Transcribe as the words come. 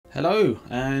Hello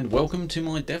and welcome to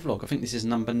my devlog. I think this is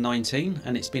number 19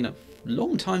 and it's been a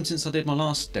long time since I did my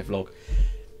last devlog.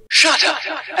 Shut up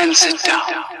and sit down.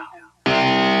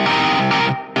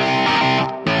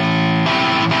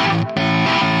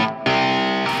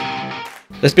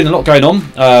 There's been a lot going on.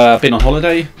 I've been on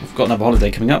holiday. I've got another holiday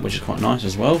coming up which is quite nice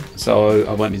as well. So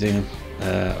I won't be doing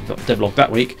a devlog that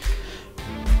week.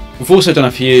 We've also done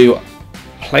a few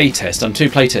playtests, done 2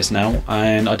 playtests now,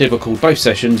 and I did record both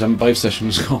sessions and both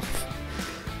sessions got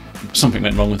something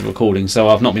went wrong with the recording, so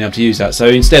I've not been able to use that. So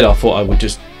instead I thought I would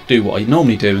just do what I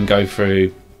normally do and go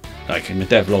through, like in the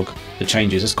devlog, the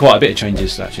changes. There's quite a bit of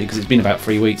changes actually because it's been about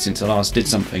 3 weeks since I last did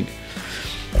something.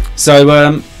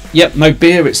 So yep, no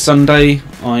beer, it's Sunday.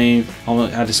 I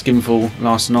had a skinful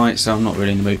last night, so I'm not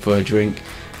really in the mood for a drink,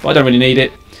 but I don't really need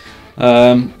it.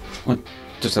 I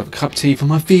just have a cup of tea from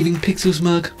my Thieving Pixels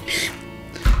mug.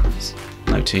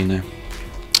 No tea now.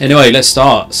 Anyway, let's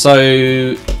start.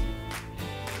 So,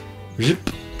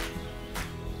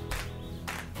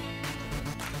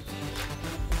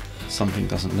 something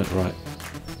doesn't look right.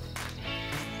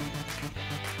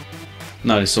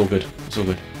 No, it's all good. It's all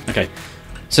good. Okay.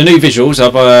 So new visuals.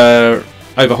 I've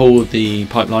overhauled the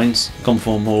pipelines. Gone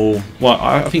for more. Well,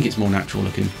 I think it's more natural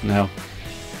looking now.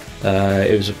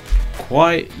 It was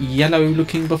quite yellow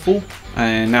looking before,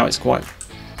 and now it's quite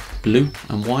blue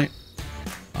and white.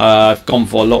 I've gone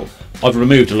for a lot. I've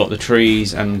removed a lot of the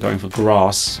trees and going for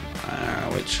grass,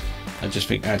 which I just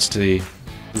think adds to the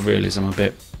realism a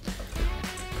bit.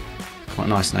 Quite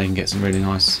nice now. You can get some really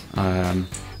nice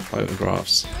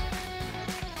photographs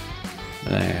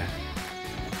there.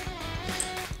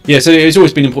 Yeah, so it's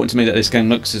always been important to me that this game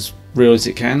looks as real as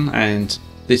it can, and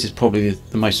this is probably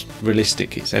the most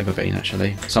realistic it's ever been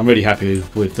actually. So I'm really happy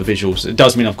with the visuals. It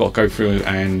does mean I've got to go through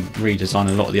and redesign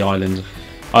a lot of the island.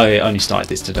 I only started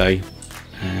this today,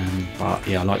 but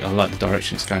yeah, I like the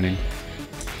direction it's going in.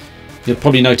 You'll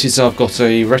probably notice I've got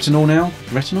a retinal now.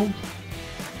 Retinal?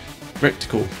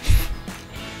 Reticle.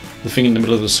 The thing in the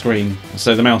middle of the screen.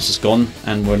 So the mouse is gone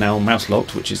and we're now mouse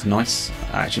locked, which is nice.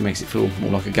 It actually makes it feel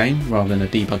more like a game rather than a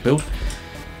debug build.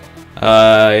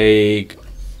 I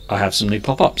have some new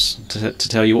pop-ups to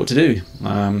tell you what to do.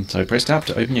 So press tab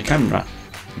to open your camera.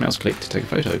 Mouse click to take a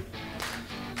photo.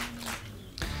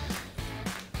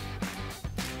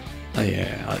 Oh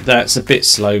yeah, that's a bit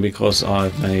slow because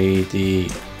I've made the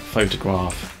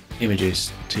photograph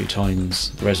images 2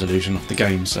 times the resolution of the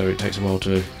game, so it takes a while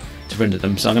to render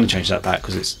them. So I'm going to change that back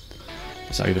because it's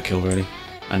overkill really,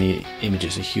 and the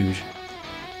images are huge.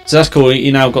 So that's cool.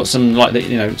 You now got some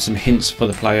some hints for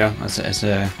the player as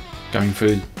they're going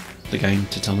through the game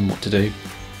to tell them what to do.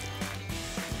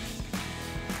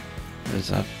 There's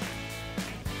that.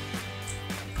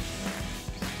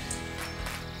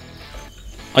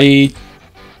 I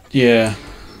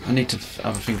need to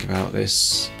have a think about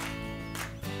this.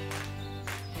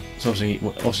 So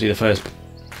obviously the first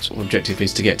sort of objective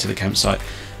is to get to the campsite.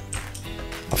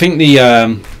 I think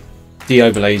the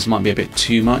overlays might be a bit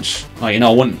too much. I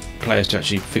want players to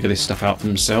actually figure this stuff out for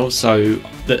themselves. So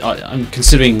I'm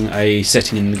considering a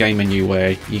setting in the game menu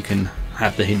where you can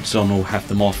have the hints on or have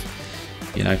them off.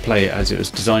 Play it as it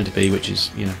was designed to be, which is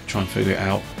try and figure it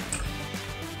out.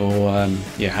 Or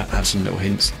have some little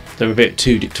hints. They're a bit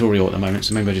too dictatorial at the moment,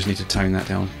 so maybe I just need to tone that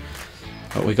down.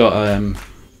 But we got some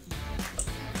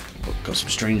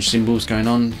strange symbols going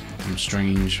on, some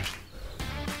strange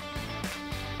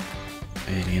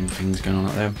alien things going on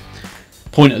up there.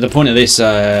 The point of this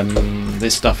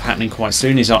this stuff happening quite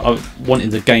soon is I wanted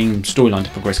the game storyline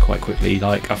to progress quite quickly.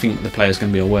 I think the player's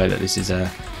going to be aware that this is I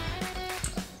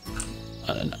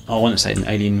want to say an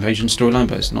alien invasion storyline,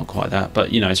 but it's not quite that.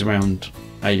 But it's around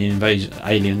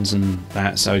aliens and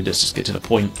that. So let's just get to the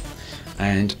point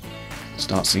and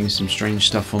start seeing some strange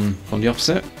stuff from the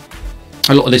offset.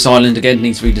 A lot of this island again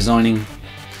needs redesigning.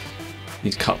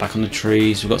 Need to cut back on the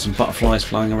trees. We've got some butterflies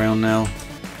flying around now.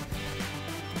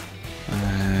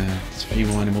 There's a few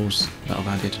more animals that I've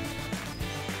added.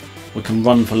 We can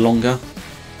run for longer.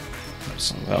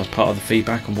 That was part of the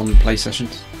feedback on one of the play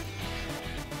sessions.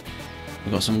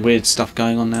 We've got some weird stuff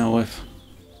going on now with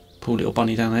poor little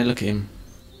bunny down there. Look at him.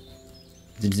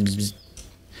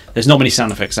 There's not many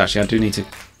sound effects actually. I do need to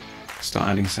start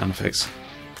adding sound effects.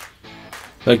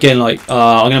 But again, I'm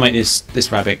going to make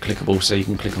this rabbit clickable so you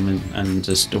can click on him and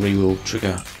the story will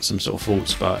trigger some sort of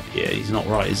thoughts. But yeah, he's not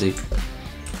right, is he?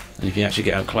 And if you actually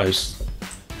get out close,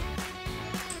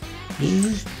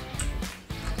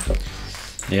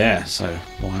 yeah. So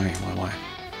why?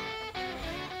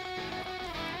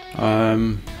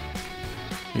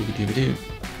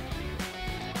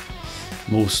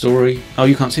 More story. Oh,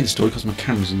 you can't see the story because my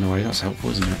camera's in the way. That's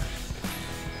helpful, isn't it?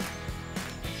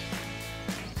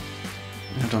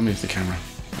 How do I move the camera?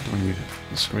 How do I move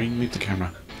the screen? Move the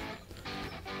camera.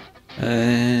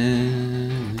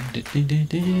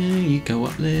 You go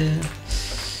up there.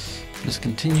 Let's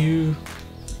continue.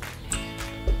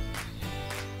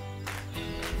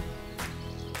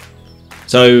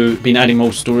 So, been adding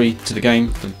more story to the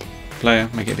game for the player,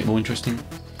 make it a bit more interesting,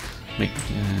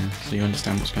 so you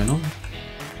understand what's going on.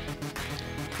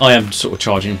 I am sort of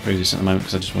charging through this at the moment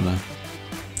because I just want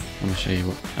to show you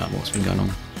what's been going on.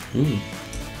 Ooh.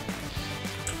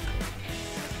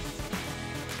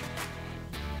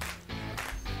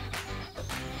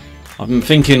 I've been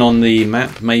thinking on the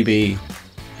map maybe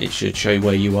it should show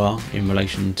where you are in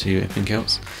relation to everything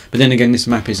else. But then again, this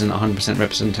map isn't 100%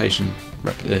 representation.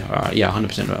 Yeah,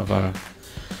 100% of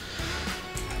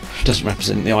doesn't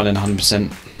represent the island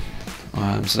 100%.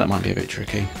 So that might be a bit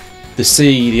tricky. The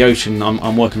sea, the ocean,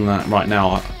 I'm working on that right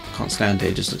now. I can't stand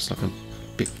it. It just looks like a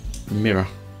big mirror.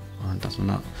 Oh, it does one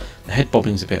up. The head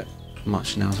bobbing's a bit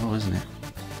much now as well, isn't it?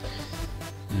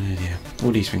 Oh dear.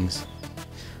 All these things.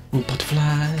 All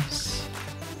butterflies.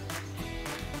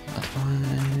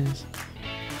 Butterflies.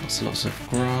 Lots of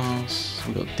grass.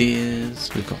 We've got deers.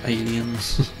 We've got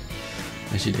aliens.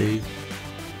 As you do.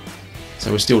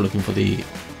 So we're still looking for the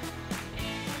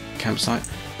campsite.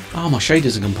 Oh, my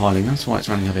shaders are compiling. That's why it's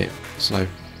running a bit slow.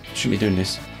 Shouldn't be doing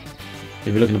this. If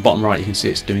you look in the bottom right, you can see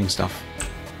it's doing stuff,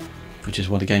 which is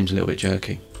why the game's a little bit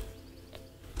jerky.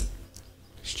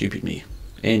 Stupid me.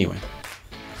 Anyway,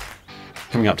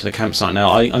 coming up to the campsite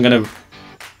now. I'm going to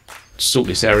sort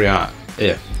this area out.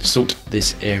 Yeah, sort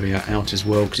this area out as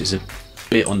well because it's a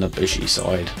bit on the bushy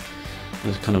side. It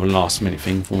was kind of a last minute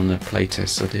thing for one of the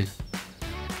playtests I did.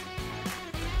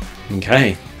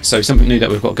 Okay, so something new that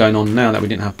we've got going on now that we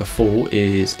didn't have before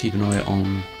is keep an eye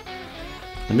on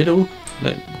the middle.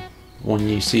 When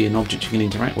you see an object you can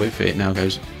interact with, it now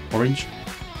goes orange,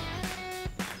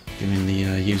 giving the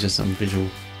user some visual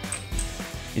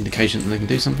indication that they can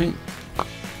do something.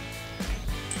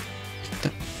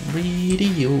 The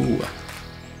radio.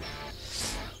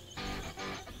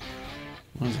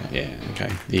 What is that? Yeah,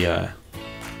 okay.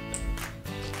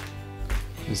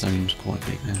 The zone's quite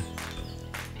big there.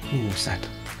 Ooh, sad.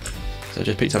 So I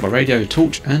just picked up a radio,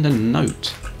 torch, and a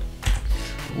note.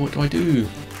 What do I do?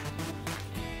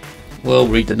 Well,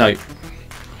 read the note.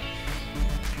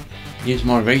 Use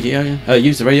my radio.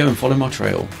 Use the radio and follow my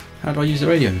trail. How do I use the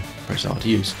radio? Press R to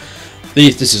use.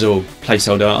 This is all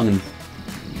placeholder. I'm going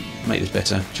to make this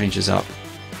better. Change this up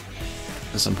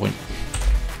at some point.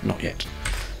 Not yet.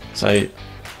 So,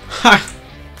 ha!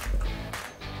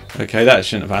 Okay, that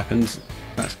shouldn't have happened.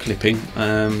 That's clipping.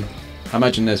 I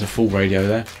imagine there's a full radio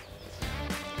there.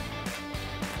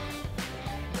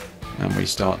 And we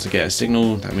start to get a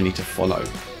signal that we need to follow.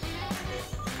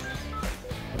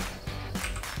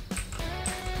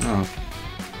 Oh,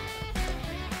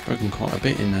 broken quite a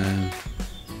bit in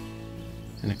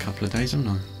a couple of days, haven't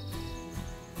I?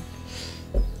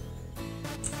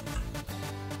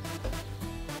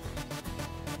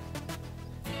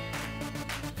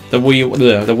 There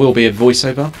will be a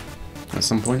voiceover at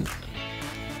some point,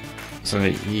 so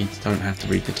that you don't have to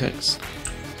read the text.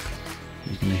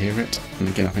 You can hear it, and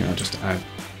again, I think I'll just add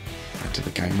to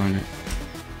the game, won't it?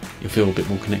 You'll feel a bit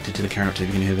more connected to the character if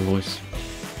you can hear the voice.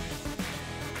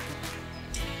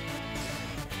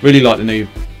 Really like the new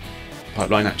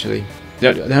pipeline, actually.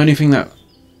 The only thing that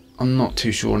I'm not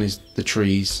too sure on is the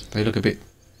trees. They look a bit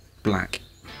black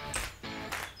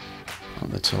on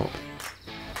the top.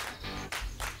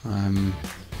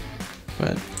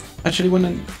 But actually, when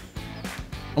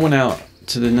I went out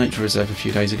to the nature reserve a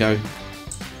few days ago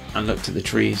and looked at the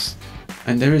trees,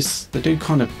 and they do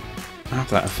kind of have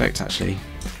that effect actually,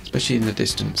 especially in the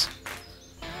distance.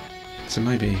 So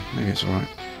maybe it's alright.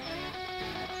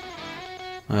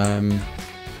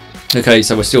 Okay,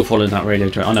 so we're still following that radio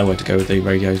track. I know where to go with the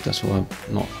radios, that's why I'm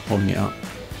not holding it up.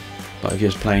 But if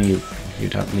you're just playing,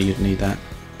 you'd need that.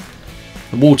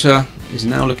 The water is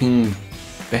now looking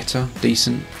better,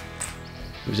 decent.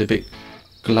 It was a bit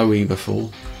glowy before,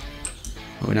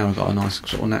 but we now got a nice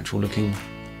sort of natural looking.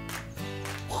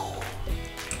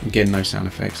 Again, no sound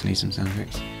effects. Need some sound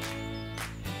effects.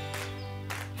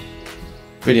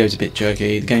 Video's a bit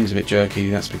jerky. The game's a bit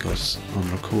jerky. That's because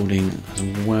I'm recording as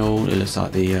well. It looks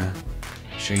like the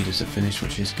shaders are finished,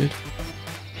 which is good.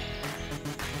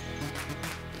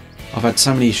 I've had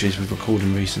so many issues with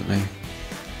recording recently,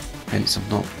 hence I've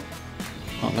not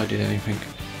uploaded anything.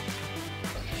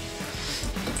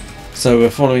 So we're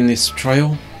following this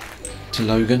trail to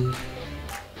Logan.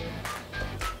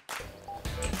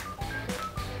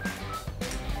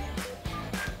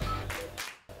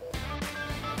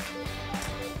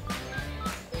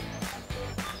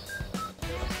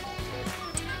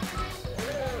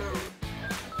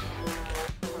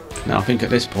 Now I think at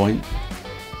this point,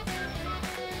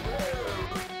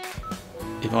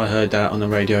 if I heard that on the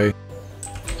radio,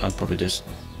 I'd probably just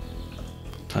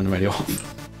turn the radio off.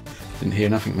 Didn't hear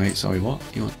nothing, mate. Sorry, what?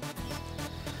 You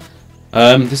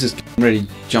want? This is really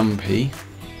jumpy,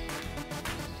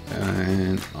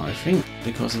 and I think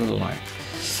because of the lag.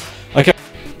 Okay,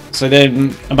 so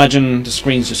then imagine the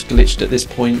screen's just glitched at this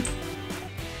point,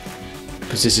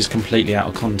 because this is completely out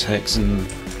of context and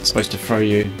it's supposed to throw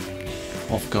you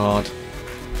off guard.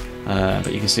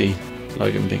 But you can see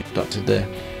Logan being abducted there,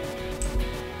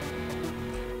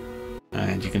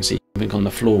 and you can see something on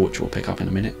the floor, which we'll pick up in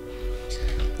a minute.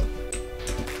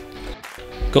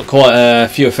 Got quite a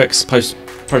few effects,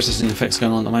 post-processing effects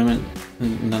going on at the moment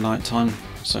in the night time,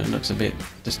 so it looks a bit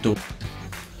distorted.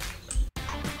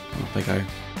 Off they go.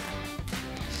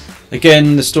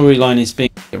 Again, the storyline is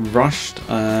being rushed,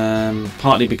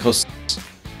 partly because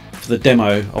for the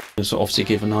demo I want to obviously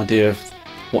give an idea of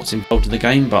what's involved in the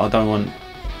game, but I don't want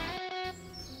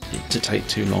it to take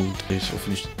too long to sort of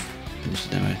finish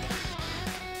the demo.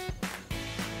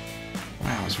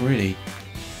 Wow, it's really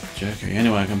jerky.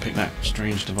 Anyway, I can pick that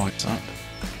strange device up.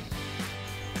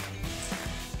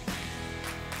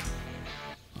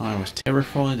 I was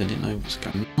terrified, I didn't know what was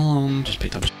going on. Just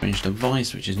picked up a strange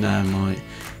device, which is now in my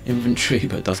inventory,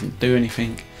 but doesn't do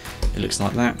anything. It looks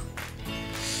like that.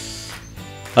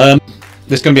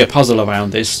 There's going to be a puzzle around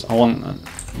this. I want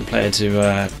the player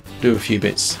to do a few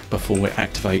bits before it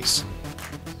activates.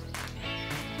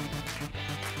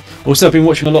 Also, I've been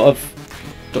watching a lot of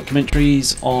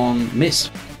documentaries on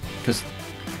Myst, because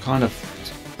I kind of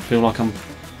feel like I'm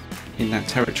in that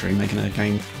territory, making a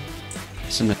game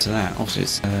similar to that. Obviously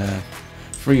it's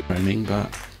free roaming,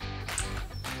 but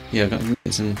yeah, I've got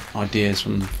some ideas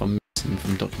from Myst and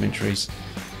from documentaries.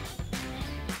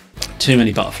 Too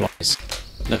many butterflies.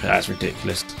 Look at that, it's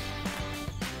ridiculous.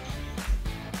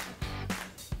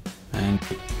 And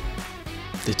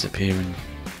disappearing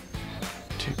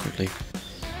too quickly.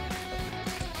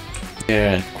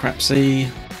 Yeah, Crapsy.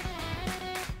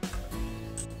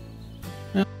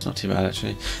 No, it's not too bad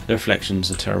actually. The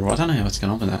reflections are terrible. I don't know what's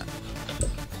going on with that.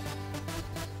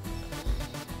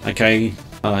 Okay,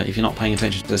 if you're not paying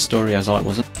attention to the story as I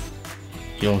wasn't,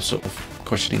 you're sort of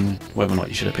questioning whether or not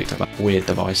you should have picked up that weird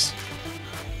device.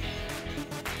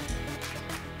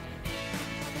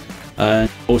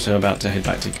 Also about to head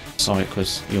back to site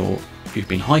because you've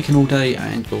been hiking all day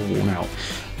and you're worn out.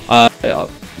 I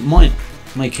might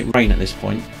make it rain at this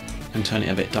point and turn it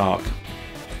a bit dark.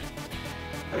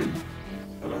 Hey,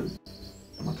 hello.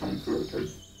 Am I coming through okay?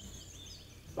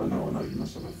 I know you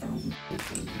must have 1,000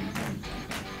 people in your mind.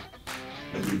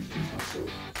 Let me introduce myself.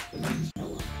 The name's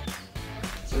Noah.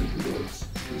 So the words,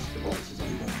 this device is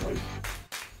only one way.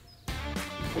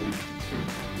 You probably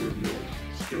experience something really odd,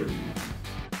 scary.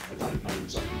 I don't know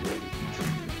exactly what you can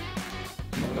change it.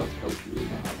 I'm not allowed to help you in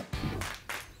that either.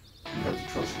 You have to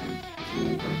trust me if you're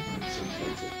all going to make sense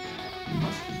later. You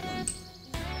must be done.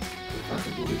 The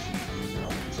practical issues coming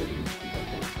out is evidence to that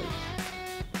whole place.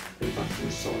 Get back to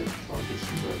the side and try and get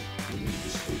some rest. You need to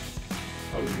sleep.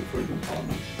 I was your friend and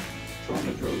partner. Trying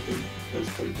to drove him. Let's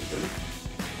take the day.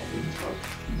 I've been in touch.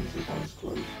 Keep your eyes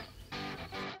closed.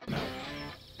 Now.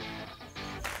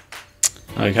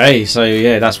 Okay, so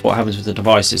yeah, that's what happens with the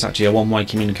device. It's actually a one-way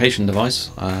communication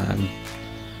device. And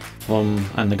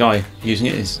the guy using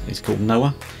it is called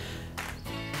Noah.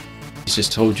 He's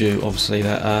just told you, obviously,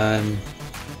 that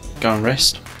go and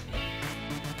rest.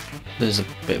 There's a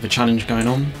bit of a challenge going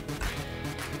on,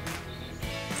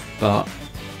 but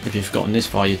if you've gotten this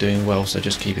far, you're doing well. So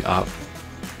just keep it up.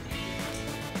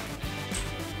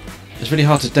 It's really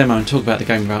hard to demo and talk about the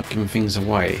game without giving things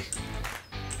away.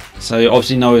 So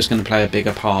obviously Noah's going to play a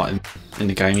bigger part in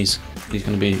the game. He's going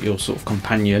to be your sort of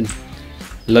companion.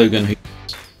 Logan, who's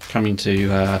coming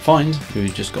to find, who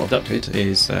just got abducted,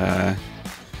 is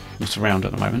not around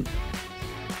at the moment,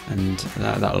 and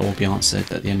that'll all be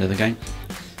answered at the end of the game.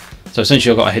 So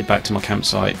essentially I've got to head back to my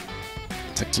campsite,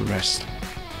 take some rest.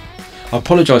 I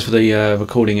apologise for the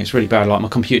recording, it's really bad. Like, my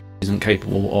computer isn't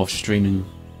capable of streaming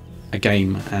a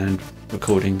game and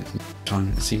recording at the same time,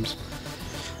 it seems.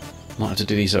 Might have to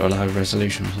do these at a low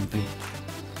resolution or something.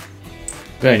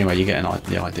 But anyway, you get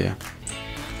the idea.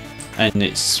 And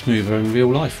it's smoother in real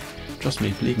life. Trust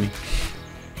me, believe me.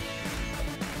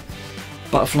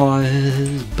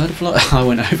 Butterflies, butterflies. I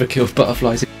went overkill with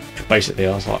butterflies. Basically,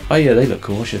 I was like, oh yeah, they look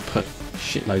cool. I should put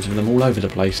shitloads of them all over the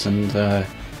place, and I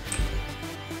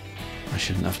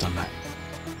shouldn't have done that.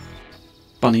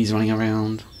 Bunnies running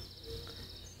around.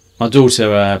 My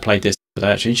daughter played this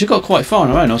today actually, and she got quite far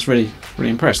on her own. I was really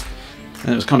impressed,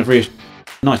 and it was kind of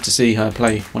nice to see her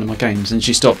play one of my games, and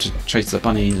she stopped to chase the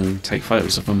bunnies and take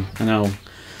photos of them, and now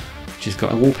she's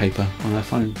got a wallpaper on her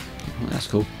phone. Oh, that's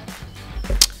cool.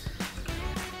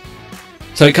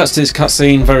 So it cuts to this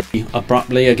cutscene very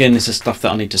abruptly. Again, this is stuff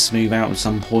that I need to smooth out at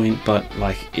some point, but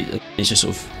like it's just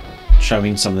sort of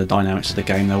showing some of the dynamics of the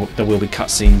game. There will be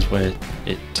cutscenes where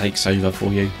it takes over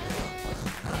for you.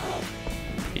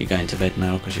 You're going to bed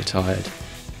now because you're tired.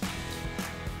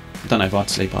 I don't know if I'd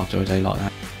sleep after a day like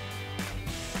that.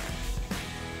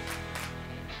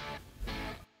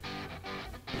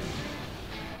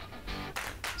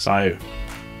 So,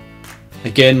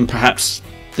 again, perhaps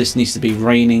this needs to be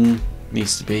raining,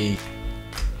 needs to be,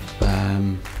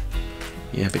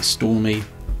 yeah, a bit stormy,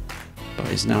 but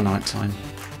it's now night time.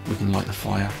 We can light the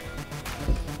fire.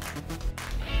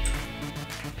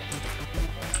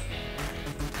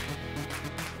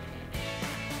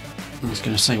 I was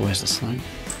going to say, where's the snow?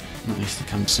 That needs to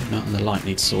come sooner, and the light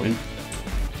needs sorting.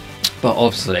 But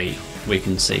obviously, we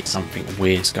can see something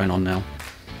weird's going on now.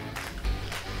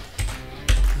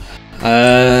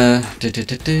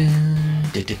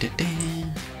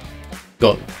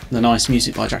 Got the nice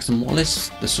music by Jackson Wallace,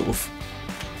 the sort of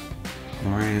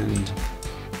grand,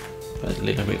 but a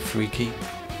little bit freaky.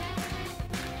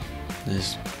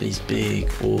 There's these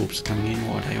big orbs coming in.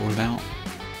 What are they all about?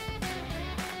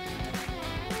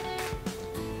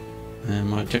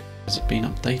 My objective has been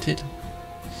updated.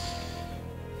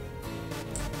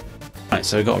 Right,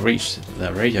 so we've got to reach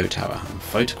the radio tower and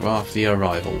photograph the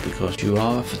arrival, because you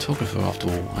are a photographer after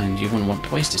all, and you wouldn't want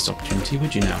to waste this opportunity,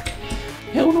 would you now?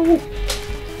 Hell no!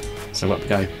 So up we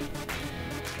go.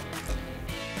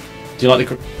 Do you like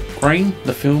the grain?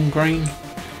 The film grain?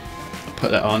 I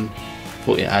put that on.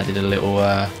 Thought it added a little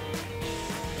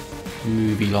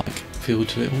movie-like feel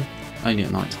to it all. Only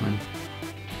at night time.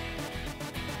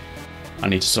 I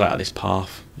need to sort out this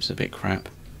path, which is a bit crap.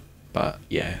 But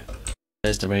yeah.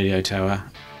 There's the radio tower,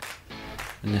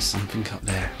 and there's something up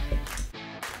there.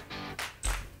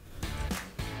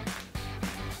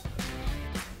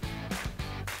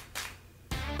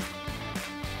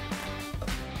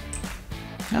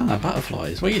 Ah,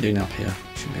 butterflies. What are you doing up here?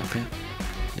 Shouldn't be up here.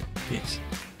 It's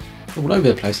all over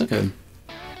the place. Look at them.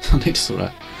 I need to sort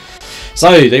that.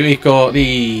 So then we've got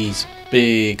these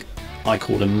big, I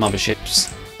call them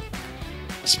motherships,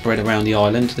 spread around the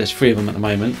island. There's 3 of them at the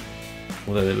moment.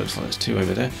 Although it looks like there's 2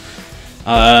 over there.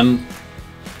 And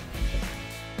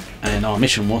our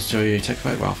mission was to take a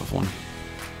photograph of one.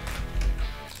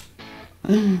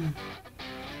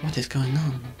 What is going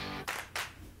on?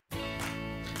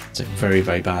 It's a very,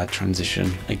 very bad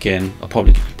transition. Again, I'll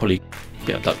probably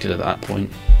get abducted at that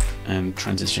point and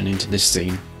transition into this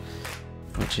scene,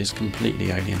 which is completely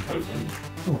alien.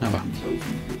 Oh, never.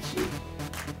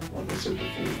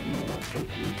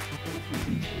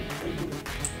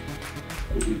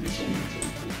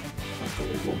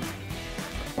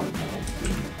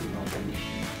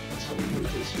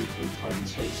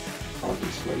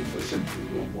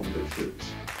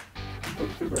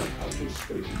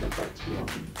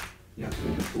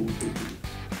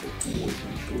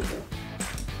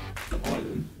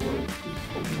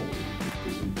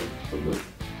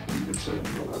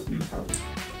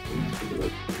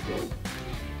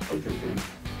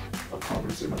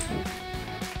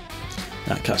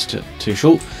 That cuts too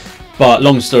short. But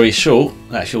long story short,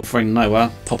 that's your friend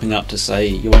Noah popping up to say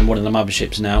you're in one of the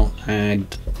motherships now, and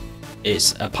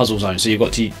it's a puzzle zone. So you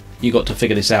got to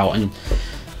figure this out. And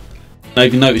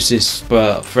maybe notice this,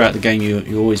 but throughout the game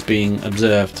you're always being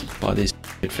observed by this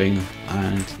weird thing,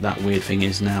 and that weird thing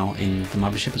is now in the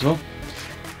mothership as well.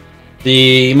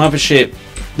 The mothership,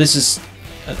 this is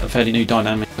a fairly new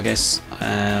dynamic, I guess.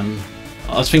 I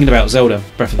was thinking about Zelda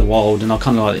Breath of the Wild, and I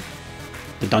kind of like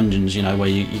the dungeons, you know, where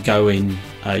you go in,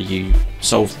 you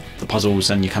solve the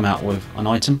puzzles, and you come out with an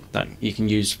item that you can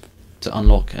use to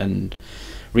unlock and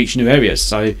reach new areas.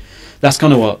 So that's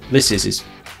kind of what this is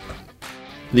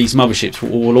these motherships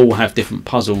will all have different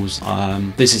puzzles.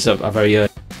 This is a very early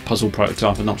puzzle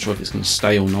prototype. I'm not sure if it's going to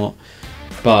stay or not,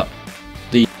 but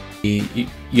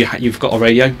you've got a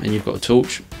radio and you've got a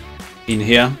torch. In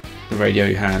here, the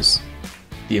radio has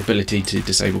the ability to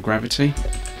disable gravity.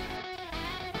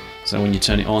 So when you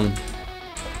turn it on,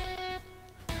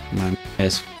 man,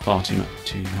 there's far too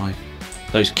high.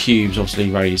 Those cubes obviously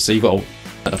raise, so you've got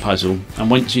a puzzle, and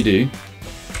once you do,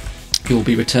 you'll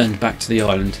be returned back to the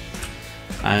island,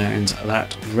 and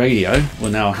that radio will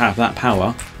now have that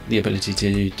power, the ability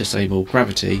to disable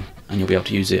gravity, and you'll be able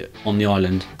to use it on the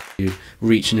island to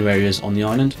reach new areas on the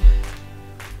island.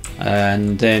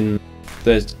 And then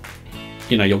there's,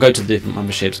 you know, you'll go to the different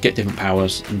motherships, get different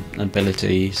powers and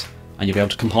abilities, and you'll be able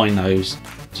to combine those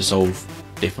to solve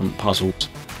different puzzles.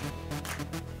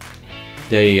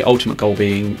 The ultimate goal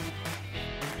being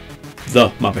the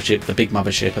mothership, the big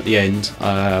mothership at the end.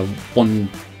 One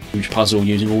huge puzzle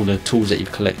using all the tools that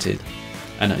you've collected,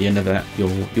 and at the end of that, your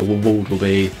reward will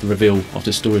be the reveal of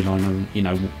the storyline and, you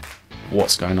know,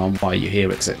 what's going on, why you're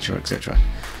here, etc., etc.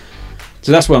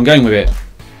 So that's where I'm going with it.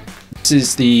 This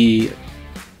is the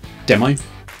demo,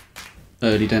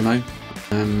 early demo.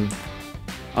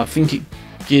 I think it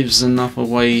gives enough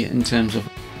away in terms of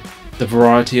the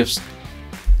variety of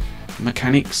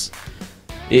mechanics.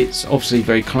 It's obviously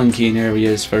very clunky in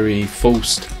areas, very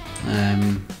forced.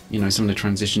 You know, some of the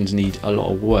transitions need a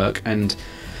lot of work, and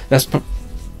that's what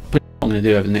I'm going to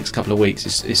do over the next couple of weeks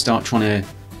is start trying to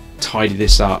tidy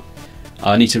this up.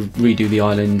 I need to redo the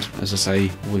island, as I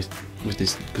say, with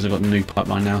this, because I've got the new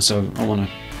pipeline now, so I want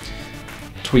to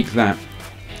tweak that.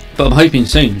 But I'm hoping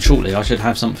soon, shortly, I should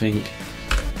have something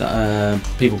that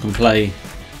people can play.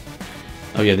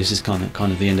 Oh yeah, this is kind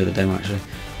of the end of the demo actually.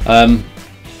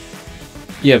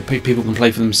 Yeah, people can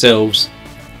play for themselves,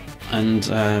 and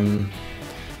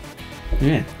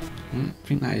yeah, I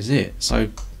think that is it. So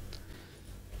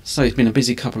it's been a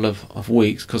busy couple of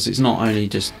weeks, because it's not only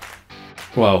just,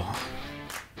 well,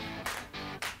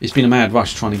 it's been a mad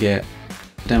rush trying to get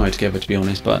a demo together, to be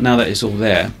honest. But now that it's all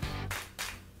there,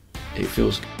 it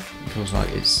feels like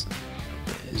it's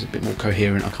a bit more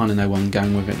coherent. I kind of know where I'm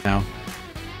going with it now.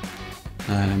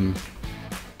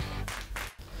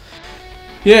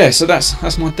 Yeah, so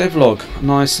that's my devlog. A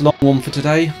nice long one for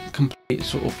today. Complete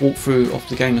sort of walkthrough of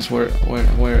the game as where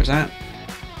it's at.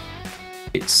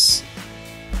 It's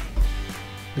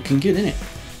looking good, isn't it?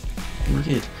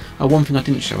 Looking good. Oh, one thing I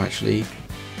didn't show actually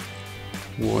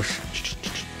was,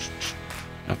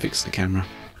 I fixed the camera.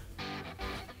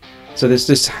 So there's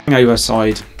this hangover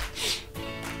side.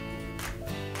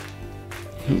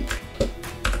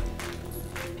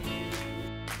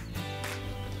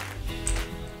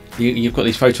 You've got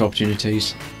these photo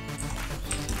opportunities.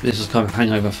 This is kind of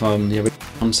hangover from the original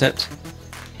concept,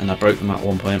 and I broke them at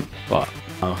one point, but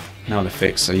now they're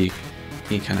fixed, so you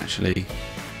can actually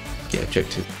get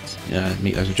objectives,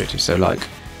 meet those objectives. So like,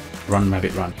 run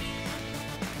rabbit run,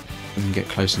 and get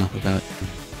close enough about it.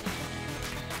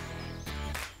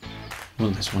 Well,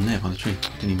 there's one there by the tree.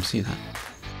 Didn't even see that.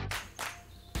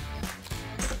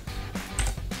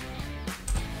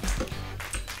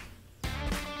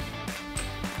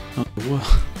 Oh, whoa.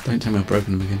 Don't tell me I've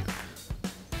broken them again.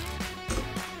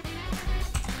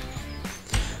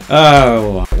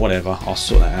 Oh, whatever. I'll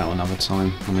sort that out another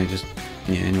time. I may just...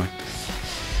 yeah, anyway.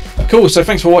 Cool, so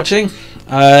thanks for watching.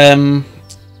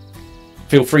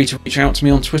 Feel free to reach out to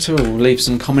me on Twitter, or leave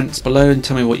some comments below and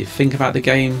tell me what you think about the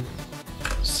game.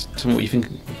 Tell me what you think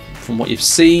from what you've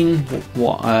seen. If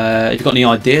you've got any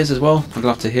ideas as well, I'd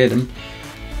love to hear them.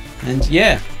 And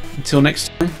yeah, until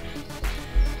next time,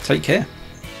 take care.